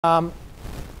In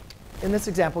this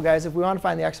example, guys, if we want to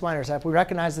find the x-y-intercept, we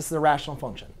recognize this is a rational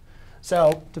function.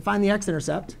 So to find the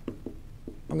x-intercept,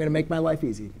 I'm going to make my life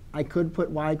easy. I could put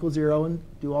y equals 0 and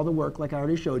do all the work like I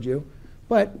already showed you.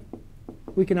 But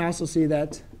we can also see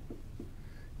that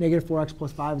negative 4x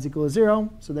plus 5 is equal to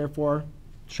 0. So therefore,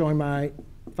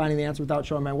 finding the answer without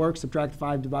showing my work, subtract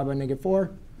 5 divided by negative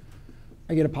 4,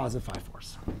 I get a positive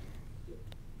 5/4.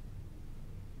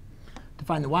 To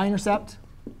find the y-intercept,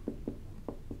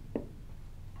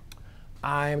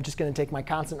 I'm just going to take my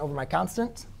constant over my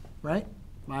constant, right?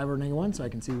 5 over negative 1, so I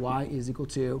can see y is equal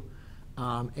to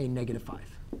a negative 5.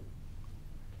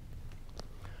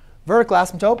 Vertical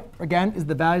asymptote, again, is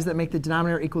the values that make the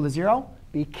denominator equal to 0.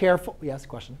 Be careful. Yes,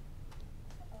 question?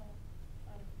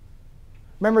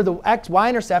 Remember, the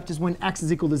y-intercept is when x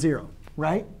is equal to 0,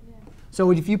 right? Yeah.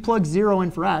 So if you plug 0 in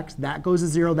for x, that goes to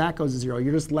 0, that goes to 0.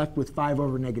 You're just left with 5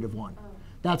 over negative 1. Oh.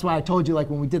 That's why I told you,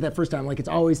 like when we did that first time, like it's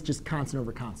always just constant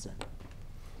over constant.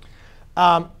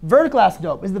 Vertical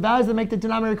asymptote is the values that make the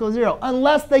denominator equal to 0,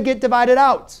 unless they get divided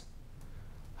out.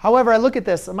 However, I look at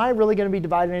this. Am I really going to be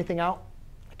dividing anything out?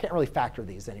 I can't really factor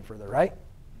these any further, right?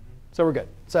 So we're good.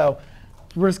 So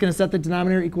we're just going to set the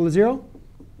denominator equal to 0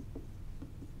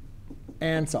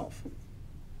 and solve.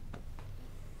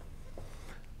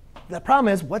 The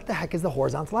problem is, what the heck is the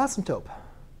horizontal asymptote?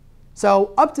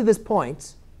 So up to this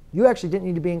point, you actually didn't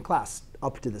need to be in class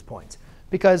up to this point,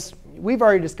 because we've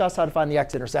already discussed how to find the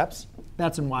x-intercepts.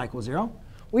 That's when y equals 0.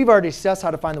 We've already discussed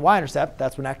how to find the y-intercept.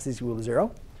 That's when x is equal to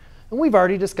 0. And we've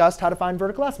already discussed how to find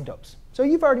vertical asymptotes. So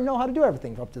you've already know how to do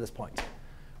everything up to this point,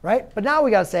 right? But now we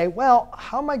got to say, well,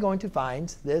 how am I going to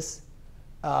find this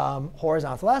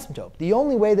horizontal asymptote? The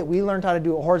only way that we learned how to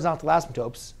do horizontal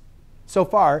asymptotes so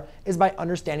far is by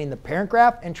understanding the parent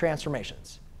graph and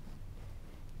transformations,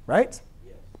 right?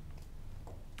 Yes.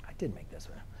 I did make this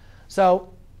one.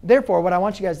 So therefore, what I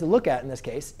want you guys to look at in this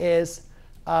case is,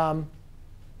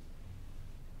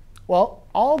 well,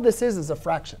 all this is a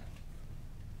fraction.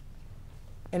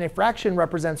 And a fraction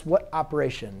represents what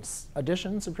operations?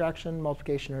 Addition, subtraction,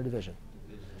 multiplication, or division?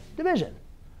 Division.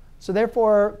 So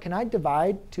therefore, can I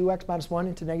divide 2x minus 1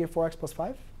 into negative 4x plus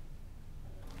 5?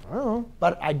 I don't know.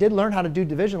 But I did learn how to do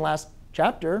division last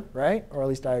chapter, right? Or at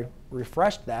least I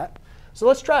refreshed that. So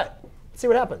let's try it. Let's see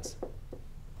what happens.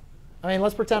 I mean,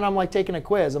 let's pretend I'm like taking a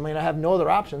quiz. I mean, I have no other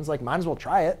options. Like, might as well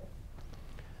try it.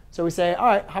 So we say, all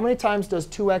right, how many times does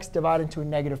 2x divide into a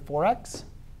negative 4x?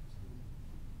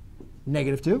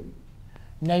 Negative 2.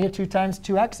 Negative 2 times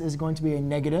 2x is going to be a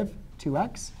negative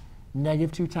 2x. Negative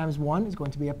 2 times 1 is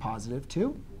going to be a positive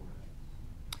 2.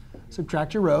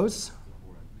 Subtract your rows.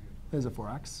 There's a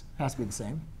 4x. Has to be the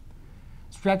same.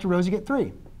 Subtract your rows, you get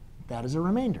 3. That is a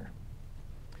remainder.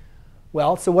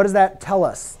 Well, so what does that tell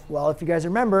us? Well, if you guys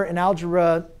remember, in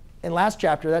algebra, in last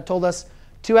chapter, that told us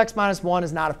 2x minus 1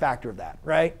 is not a factor of that,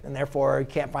 right? And therefore, you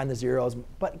can't find the zeros.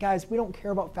 But guys, we don't care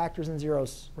about factors and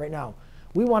zeros right now.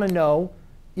 We want to know,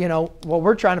 what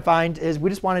we're trying to find is we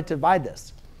just wanted to divide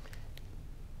this.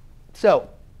 So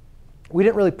we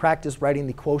didn't really practice writing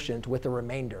the quotient with a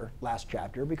remainder last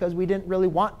chapter, because we didn't really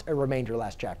want a remainder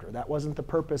last chapter. That wasn't the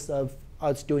purpose of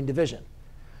us doing division.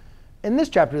 In this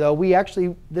chapter, though,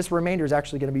 this remainder is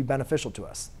actually going to be beneficial to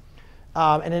us.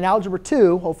 And in Algebra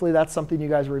 2, hopefully that's something you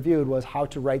guys reviewed, was how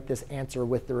to write this answer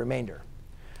with the remainder.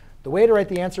 The way to write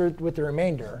the answer with the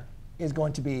remainder is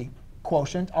going to be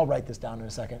quotient. I'll write this down in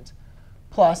a second,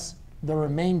 plus the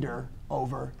remainder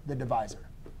over the divisor,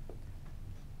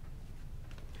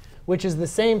 which is the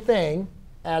same thing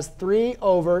as 3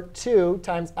 over 2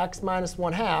 times x minus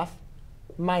 1/2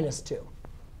 minus 2.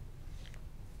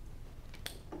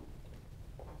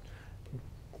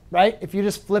 Right? If you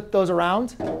just flip those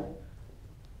around,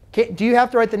 do you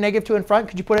have to write the negative 2 in front?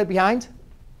 Could you put it behind?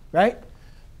 Right?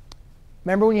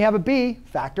 Remember, when you have a b,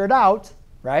 factor it out,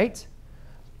 right?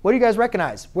 What do you guys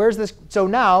recognize? Where's this? So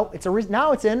now it's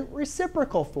in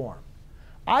reciprocal form.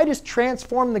 I just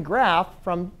transformed the graph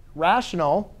from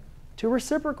rational to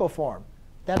reciprocal form.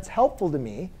 That's helpful to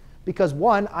me because,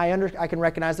 one, I can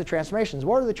recognize the transformations.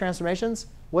 What are the transformations?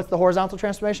 What's the horizontal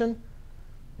transformation?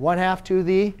 1/2 to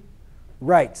the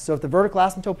right. So if the vertical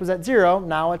asymptote was at 0,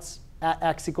 now it's at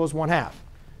x equals 1/2,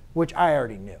 which I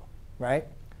already knew, right?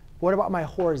 What about my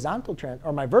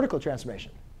my vertical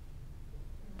transformation?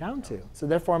 Down 2. So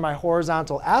therefore, my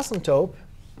horizontal asymptote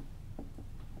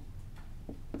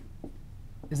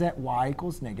is at y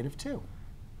equals negative 2.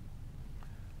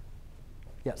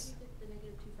 Yes? The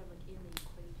negative 2 from in the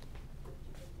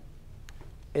equation.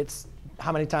 It's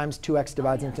how many times 2x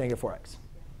divides into negative 4x.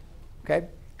 OK?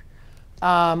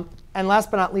 And last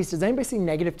but not least, does anybody see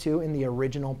negative 2 in the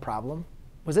original problem?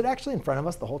 Was it actually in front of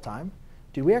us the whole time?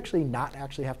 Did we actually not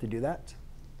actually have to do that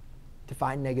to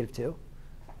find -2?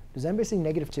 Does anybody see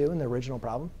 -2 in the original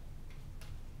problem?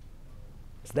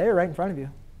 It's there right in front of you.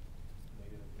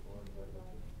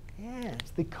 Yeah,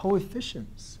 it's the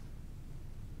coefficients.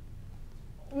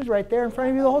 It was right there in front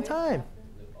of you the whole time.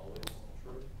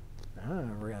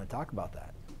 We're going to talk about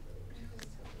that.